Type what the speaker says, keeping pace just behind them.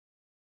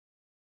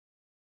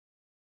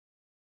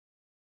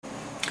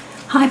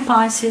Hi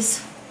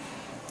Pisces,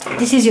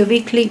 this is your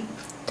weekly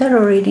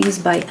tarot readings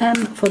by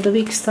M for the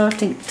week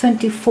starting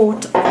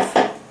 24th of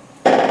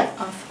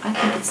I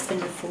think it's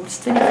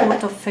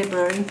 24th of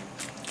February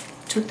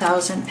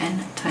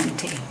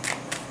 2020.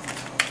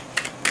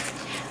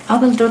 I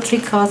will draw 3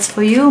 cards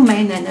for you,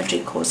 main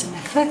energy, cause and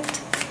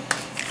effect,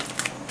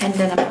 and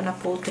then I'm going to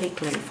pull 3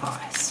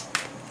 clarifiers.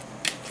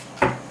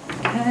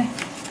 Okay,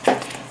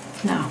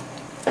 now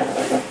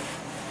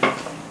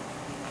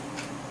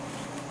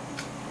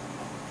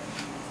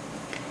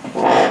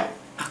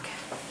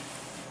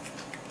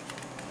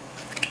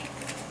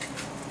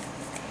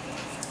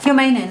your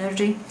main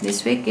energy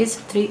this week is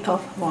 3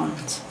 of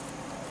Wands,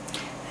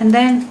 and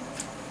then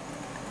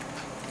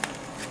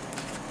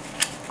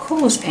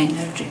cause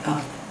energy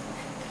of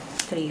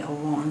 3 of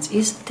Wands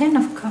is 10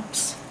 of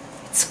Cups.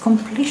 It's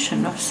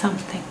completion of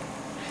something.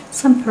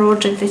 Some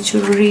project that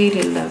you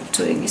really love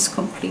doing is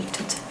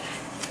completed.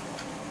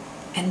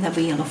 And the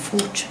Wheel of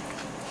Fortune.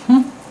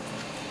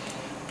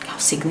 How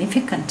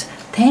significant.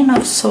 10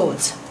 of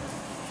Swords.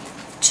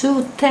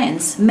 2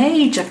 tens,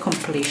 major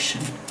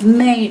completion,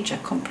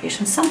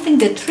 something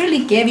that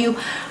really gave you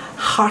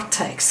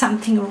heartache,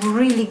 something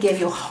really gave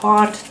you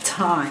hard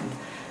time,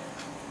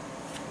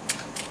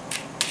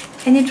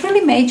 and it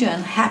really made you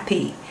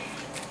unhappy.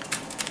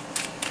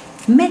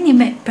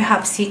 Many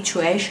perhaps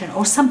situation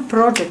or some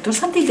project or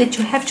something that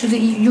you have to do,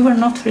 you are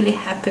not really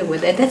happy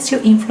with it. That's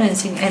your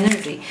influencing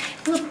energy,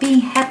 not being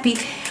happy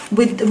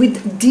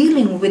with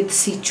dealing with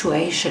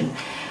situation.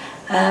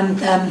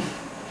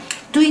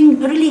 Doing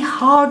really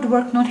hard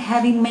work, not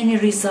having many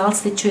results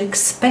that you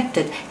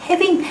expected,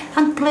 having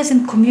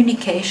unpleasant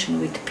communication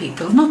with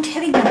people, not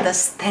having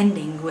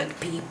understanding with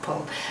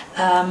people,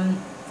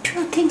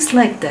 things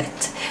like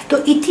that.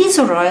 Though it is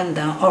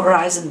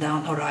horizon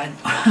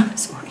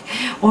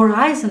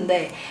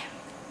there,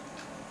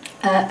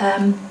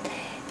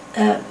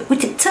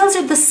 which tells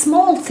you the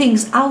small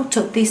things out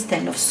of this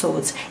 10 of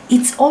Swords.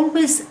 It's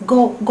always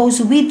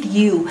goes with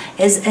you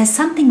as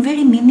something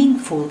very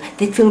meaningful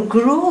that will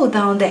grow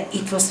down there.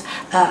 It was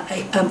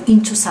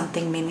into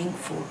something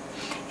meaningful.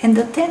 And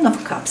the 10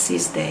 of Cups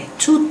is there.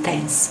 2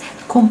 tens,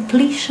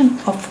 completion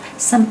of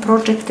some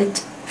project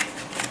that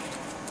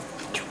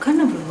you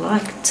kind of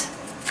liked.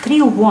 3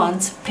 of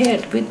Wands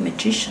paired with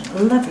Magician,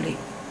 lovely.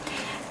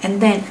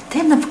 And then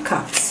 10 of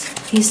Cups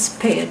is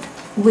paired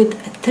with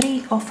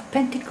 3 of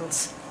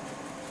Pentacles,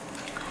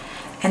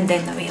 and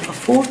then the Wheel of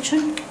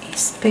Fortune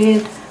is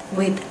paired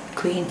with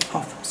Queen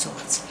of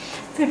Swords.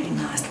 Very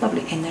nice,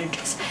 lovely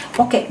energies.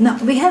 Okay, now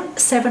we have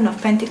 7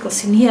 of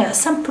Pentacles in here.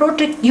 Some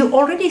project you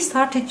already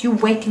started, you're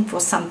waiting for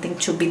something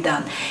to be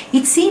done.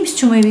 It seems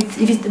to me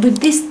with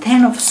this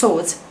 10 of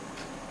Swords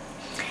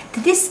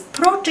that this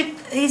project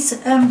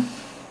is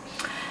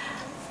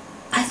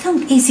I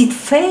think, is it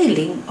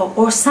failing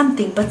or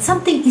something, but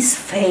something is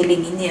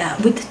failing in here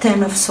with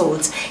 10 of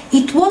Swords.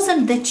 It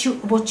wasn't that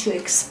what you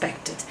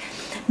expected.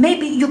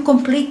 Maybe you're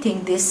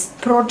completing this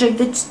project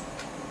that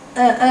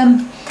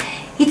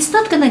it's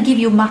not going to give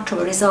you much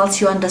of results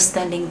you're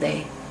understanding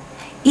there.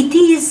 It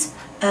is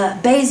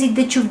basic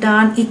that you've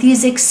done, it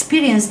is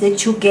experience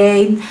that you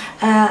gain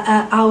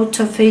out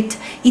of it,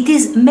 it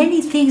is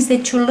many things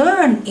that you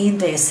learn in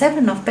the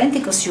 7 of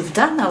Pentacles. You've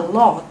done a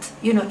lot,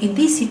 you know, in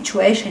this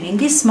situation, in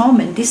this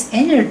moment. This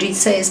energy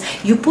says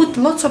you put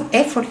lots of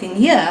effort in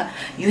here,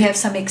 you have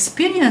some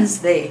experience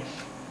there,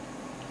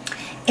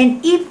 and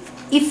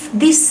if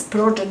this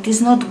project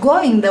is not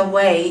going the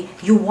way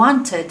you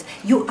wanted,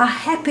 you are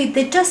happy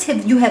that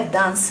you have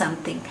done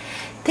something.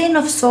 10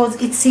 of Swords,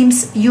 it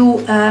seems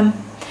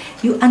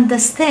you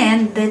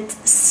understand that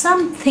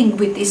something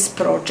with this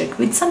project,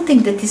 with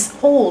something that is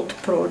old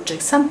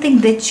project, something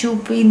that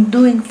you've been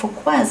doing for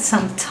quite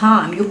some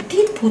time, you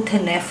did put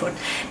an effort,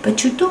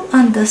 but you do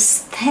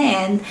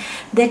understand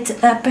that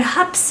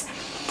perhaps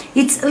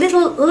it's a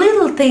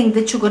little thing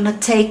that you're gonna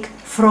take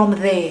from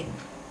there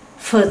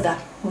further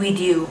with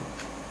you.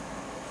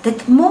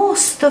 That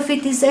most of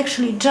it is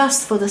actually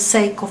just for the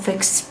sake of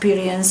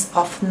experience,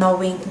 of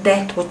knowing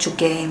that what you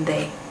gain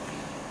there.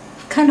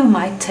 Kind of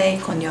my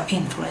take on your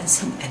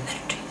influencing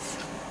energies.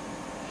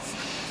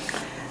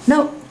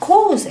 Now,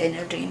 cause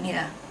energy in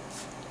here.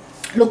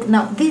 Look,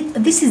 now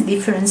this is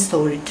different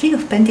story. 3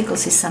 of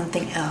Pentacles is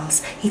something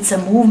else. It's a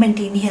movement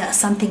in here.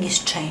 Something is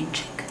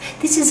changing.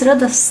 This is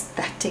rather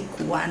static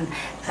one,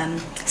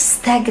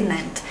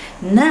 stagnant.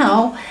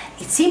 Now,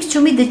 it seems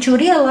to me that you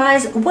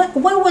realize what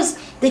was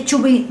that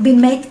you've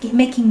been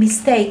making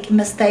mistake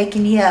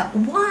in here.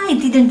 Why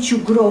didn't you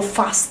grow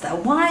faster?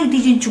 Why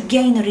didn't you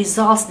gain the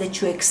results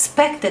that you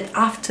expected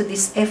after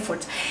this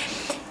effort?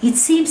 It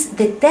seems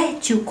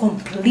that you're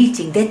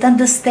completing, that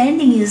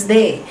understanding is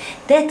there,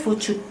 that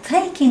what you're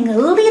taking a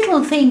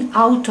little thing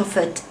out of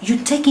it, you're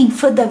taking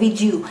further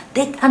with you,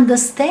 that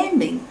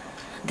understanding,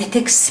 that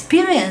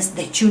experience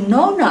that you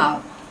know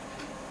now,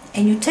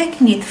 and you're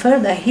taking it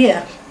further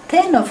here.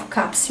 Ten of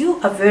Cups,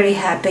 you are very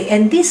happy,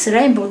 and this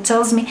rainbow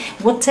tells me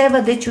whatever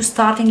that you're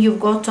starting,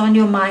 you've got on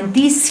your mind,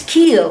 this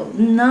skill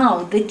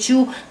now that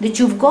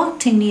you've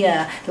got in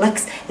here, like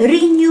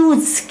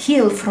renewed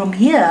skill from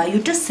here, you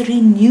just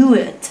renew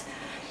it.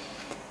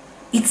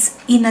 It's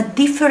in a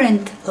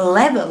different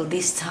level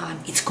this time.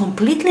 It's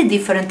completely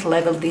different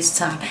level this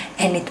time,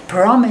 and it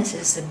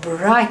promises a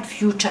bright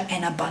future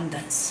and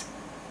abundance.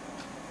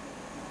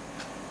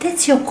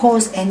 That's your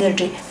cause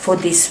energy for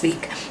this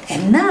week.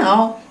 And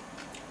now,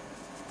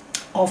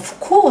 of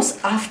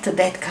course, after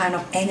that kind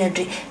of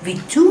energy, we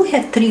do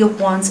have Three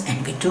of Wands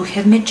and we do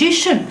have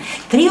Magician.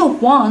 Three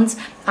of Wands,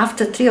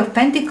 after Three of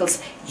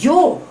Pentacles,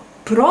 your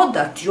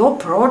product, your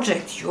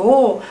project,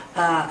 your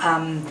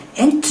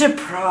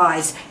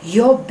enterprise,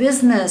 your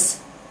business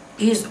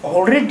is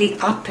already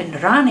up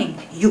and running.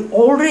 You're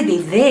already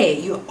there,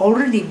 you're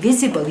already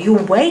visible,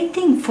 you're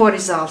waiting for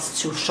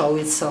results to show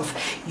itself,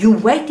 you're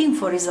waiting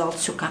for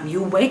results to come,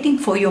 you're waiting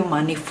for your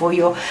money, for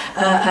your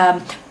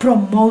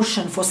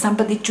promotion, for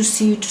somebody to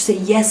see you, to say,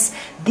 yes,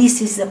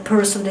 this is the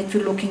person that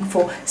you're looking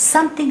for,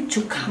 something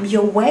to come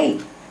your way,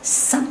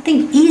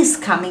 something is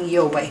coming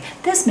your way.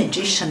 That's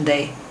Magician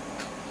Day.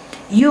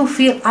 You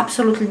feel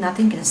absolutely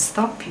nothing can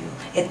stop you.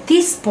 At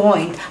this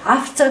point,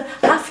 after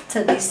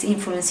this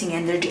influencing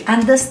energy,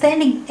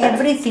 understanding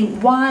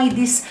everything, why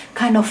this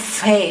kind of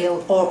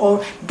fail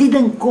or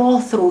didn't go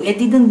through, it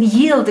didn't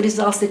yield the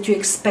results that you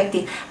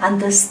expected,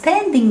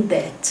 understanding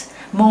that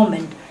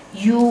moment,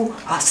 you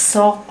are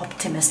so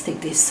optimistic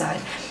this side.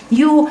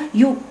 You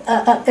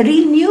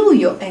renew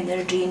your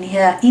energy in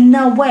here in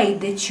a way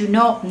that you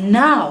know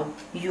now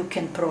you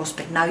can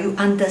prosper. Now you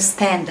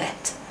understand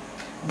that.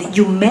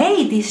 You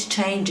made these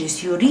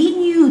changes, you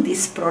renew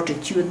this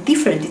project, you're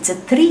different. It's a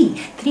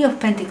three of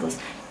Pentacles,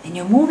 and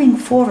you're moving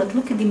forward.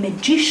 Look at the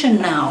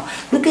Magician now.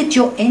 Look at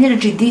your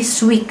energy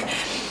this week.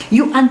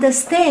 You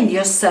understand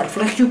yourself,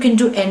 like you can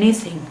do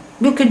anything.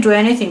 You can do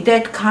anything.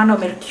 That kind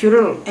of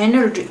mercurial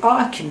energy, oh,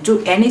 I can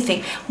do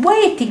anything.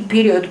 Waiting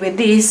period with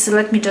this,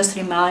 let me just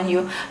remind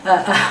you,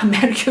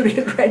 Mercury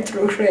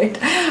retrograde.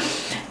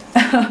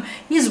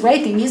 He's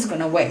waiting, he's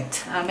gonna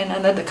wait. I mean,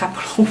 another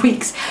couple of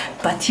weeks.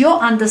 But your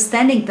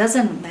understanding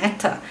doesn't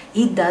matter.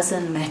 It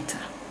doesn't matter.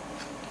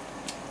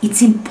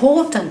 It's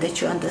important that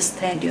you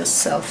understand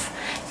yourself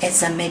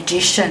as a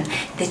magician,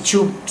 that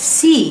you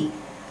see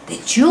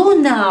that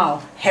you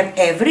now have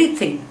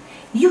everything.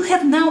 You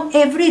have now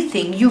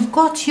everything. You've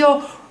got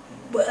your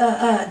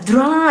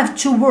drive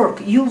to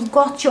work, you've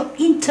got your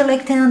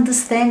intellect and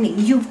understanding,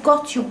 you've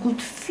got your good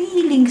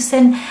feelings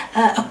and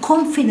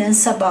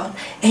confidence about,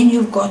 and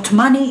you've got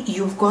money,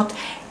 you've got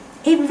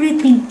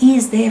everything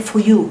is there for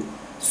you.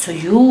 So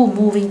you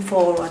moving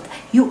forward,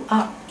 you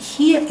are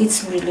here.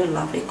 It's really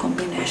lovely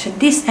combination.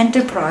 This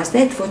enterprise,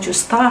 that's what you're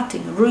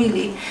starting.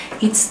 Really,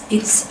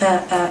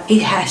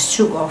 it has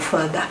to go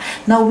further.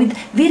 Now with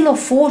Wheel of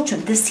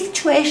Fortune, the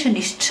situation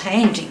is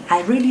changing.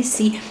 I really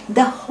see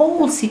the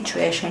whole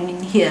situation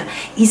in here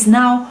is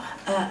now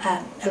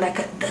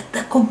like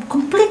the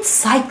complete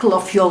cycle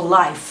of your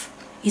life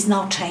is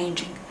now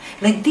changing.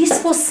 Like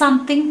this was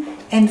something,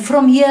 and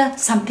from here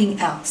something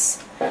else.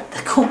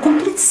 The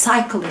complete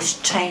cycle is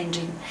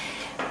changing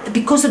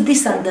because of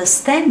this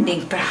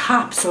understanding,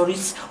 perhaps, or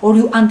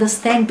you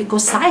understand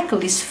because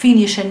cycle is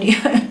finished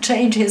and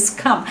change has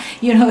come.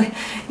 You know,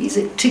 is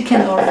it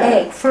chicken or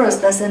egg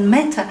first? Doesn't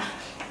matter.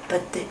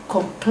 But the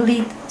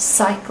complete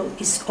cycle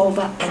is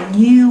over. A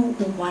new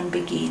one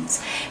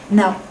begins.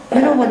 Now,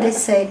 you know what they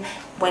said?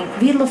 When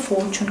Wheel of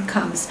Fortune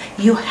comes,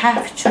 you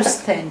have to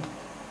stand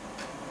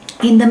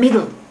in the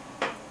middle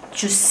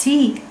to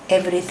see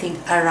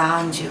everything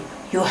around you.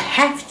 You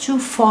have to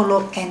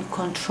follow and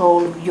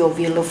control your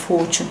Wheel of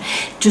Fortune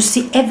to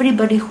see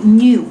everybody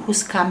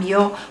who's come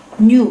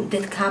new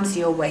that comes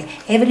your way,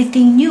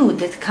 everything new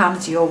that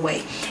comes your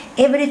way,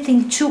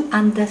 everything to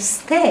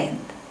understand,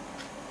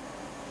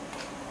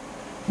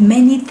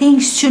 many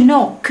things to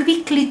know,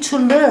 quickly to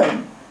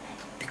learn,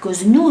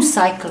 because new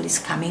cycle is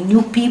coming,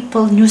 new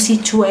people, new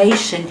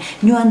situation,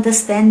 new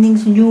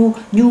understandings, new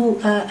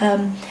you,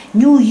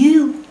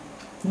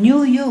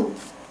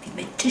 the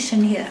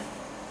Magician here.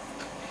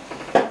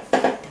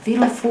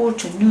 Wheel of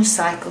Fortune, new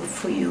cycle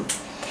for you.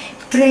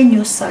 Brand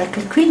new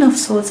cycle. Queen of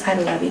Swords, I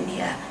love in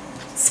here.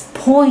 It's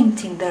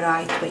pointing the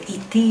right way.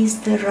 It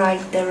is the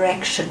right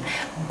direction.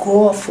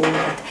 Go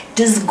forward.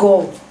 Just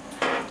go.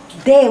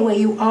 There where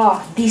you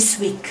are this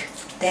week.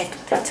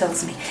 That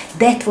tells me.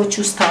 That's what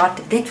you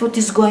started. That's what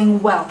is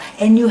going well.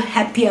 And you're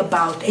happy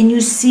about. And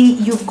you see,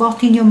 you've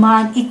got in your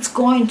mind, it's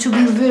going to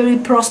be very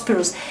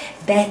prosperous.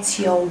 That's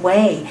your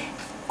way.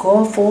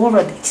 Go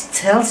forward. It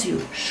tells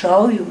you,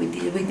 show you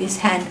with this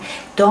hand.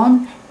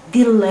 Don't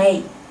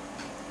delay.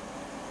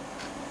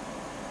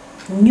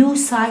 New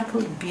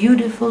cycle,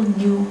 beautiful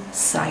new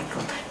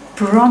cycle.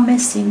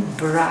 Promising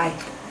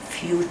bright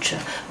future.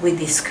 With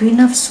this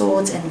Queen of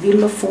Swords and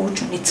Wheel of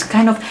Fortune, it's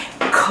kind of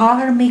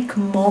karmic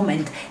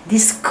moment.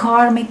 This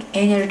karmic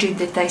energy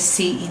that I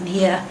see in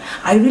here,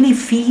 I really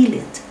feel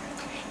it.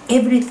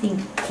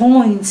 Everything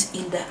points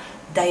in the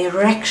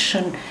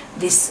direction,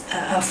 this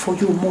for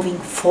you moving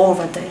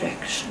forward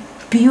direction.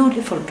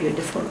 Beautiful,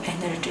 beautiful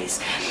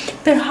energies.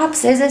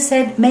 Perhaps, as I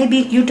said, maybe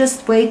you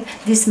just wait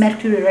this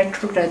Mercury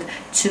retrograde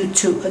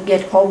to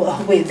get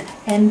over with,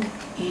 and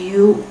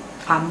you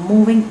are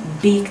moving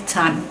big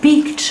time,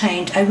 big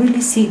change. I really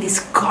see this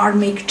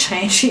karmic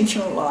change in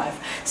your life.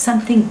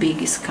 Something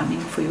big is coming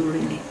for you,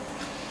 really.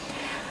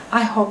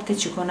 I hope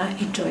that you're gonna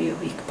enjoy your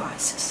week,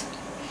 Pisces.